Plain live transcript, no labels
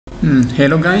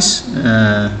Hello guys,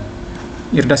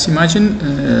 ERDAS IMAGIN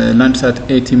Landsat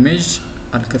 8 image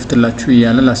አልከፍትላችሁ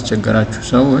እያለ ላስቸገራችሁ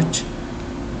ሰዎች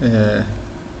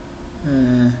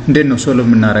እንዴት ነው ሶልቭ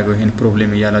የምናደርገው ይሄን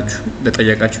ፕሮብሌም እያላችሁ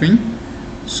ለጠየቃችሁኝ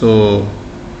ሶ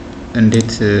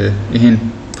እንዴት ይሄን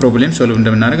ፕሮብሌም ሶልቭ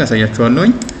እንደምናደርግ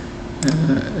አሳያችኋለሁኝ።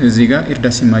 እዚህ ጋር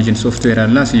ERDAS IMAGIN ሶፍትዌር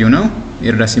አለ ሲዩ ነው።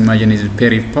 ERDAS IMAGIN is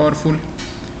very powerful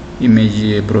image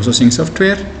processing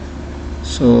software.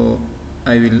 So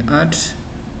I will add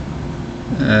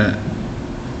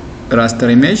raster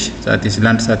image, that is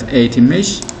Landsat 8 image.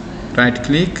 Right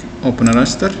click, open a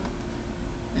raster,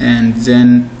 and then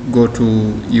go to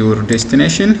your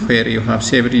destination where you have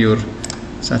saved your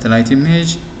satellite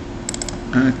image.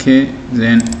 Okay,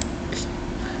 then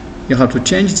you have to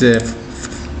change the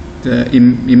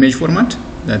image format,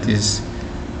 that is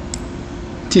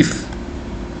TIFF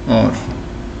or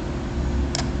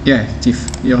TIFF.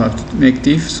 You have to make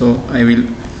TIFF. So I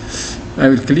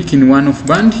will click in one of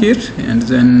band here, and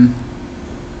then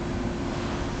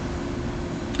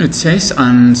it says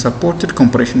unsupported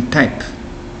compression type,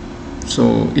 so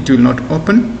it will not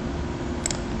open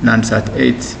Landsat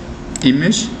 8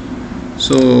 image.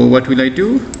 So what will I do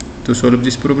to solve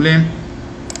this problem?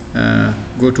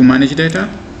 Go to manage data,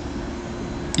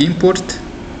 import,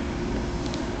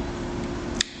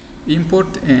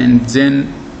 and then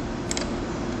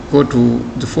go to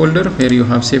the folder where you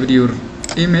have saved your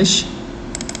image.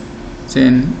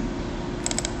 Then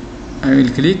I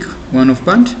will click one of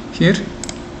band here,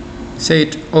 say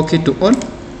it OK to all,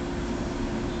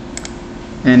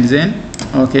 and then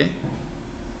OK.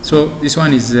 So this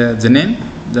one is the name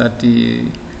that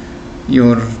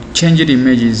your changed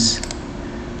image is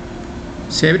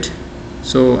saved.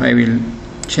 So I will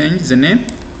change the name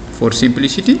for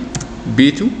simplicity,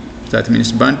 B2, that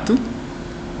means band 2.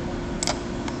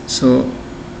 So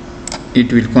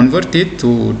it will convert it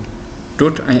to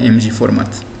 .img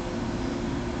format.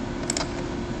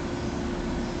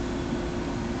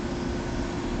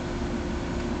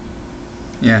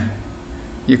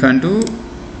 You can do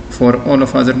for all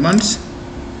of other bands.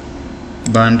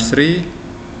 Band 3,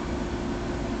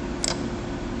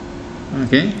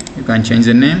 okay, you can change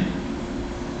the name.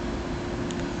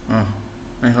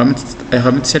 I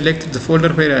haven't selected the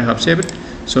folder where I have saved,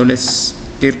 so let's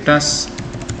ERDAS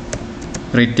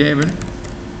readable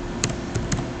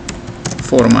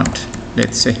format,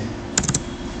 let's say.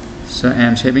 So I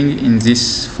am saving in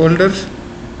this folder,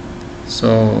 so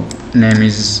name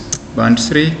is band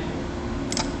 3,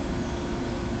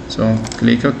 so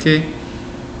click OK.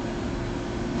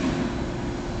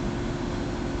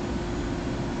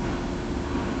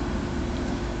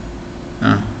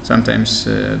 Sometimes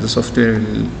the software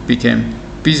will become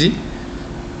busy.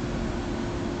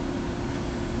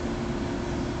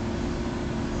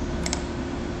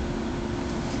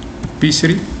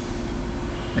 P3,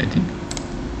 I think.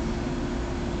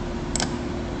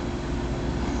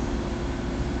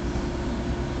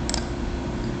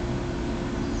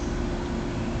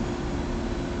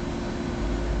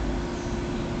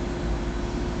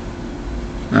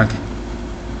 Okay,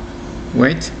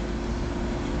 wait.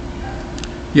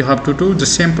 You have to do the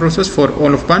same process for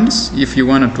all of bands. If you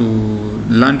wanted to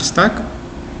layer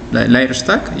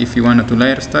stack, if you wanted to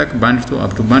layer stack band 2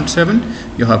 up to band 7,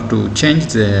 you have to change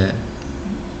the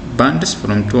bands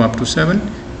from 2 up to 7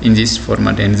 in this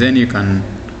format, and then you can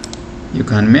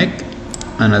make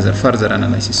another further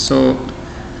analysis. So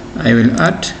I will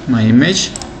add my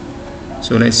image.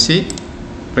 So let's see,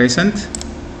 present,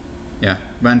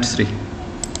 band 3,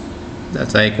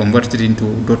 that I converted into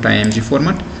 .img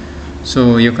format.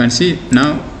 So you can see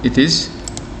now it is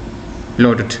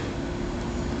loaded.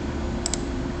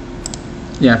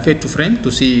 Fade to frame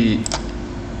to see.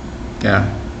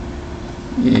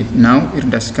 Now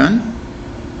ERDAS can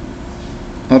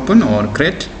open or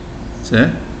create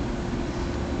the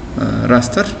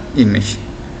raster image.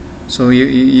 So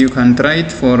you can try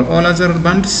it for all other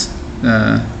bands,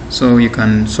 so you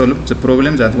can solve the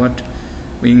problem that what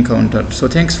we encountered. So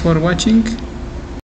thanks for watching.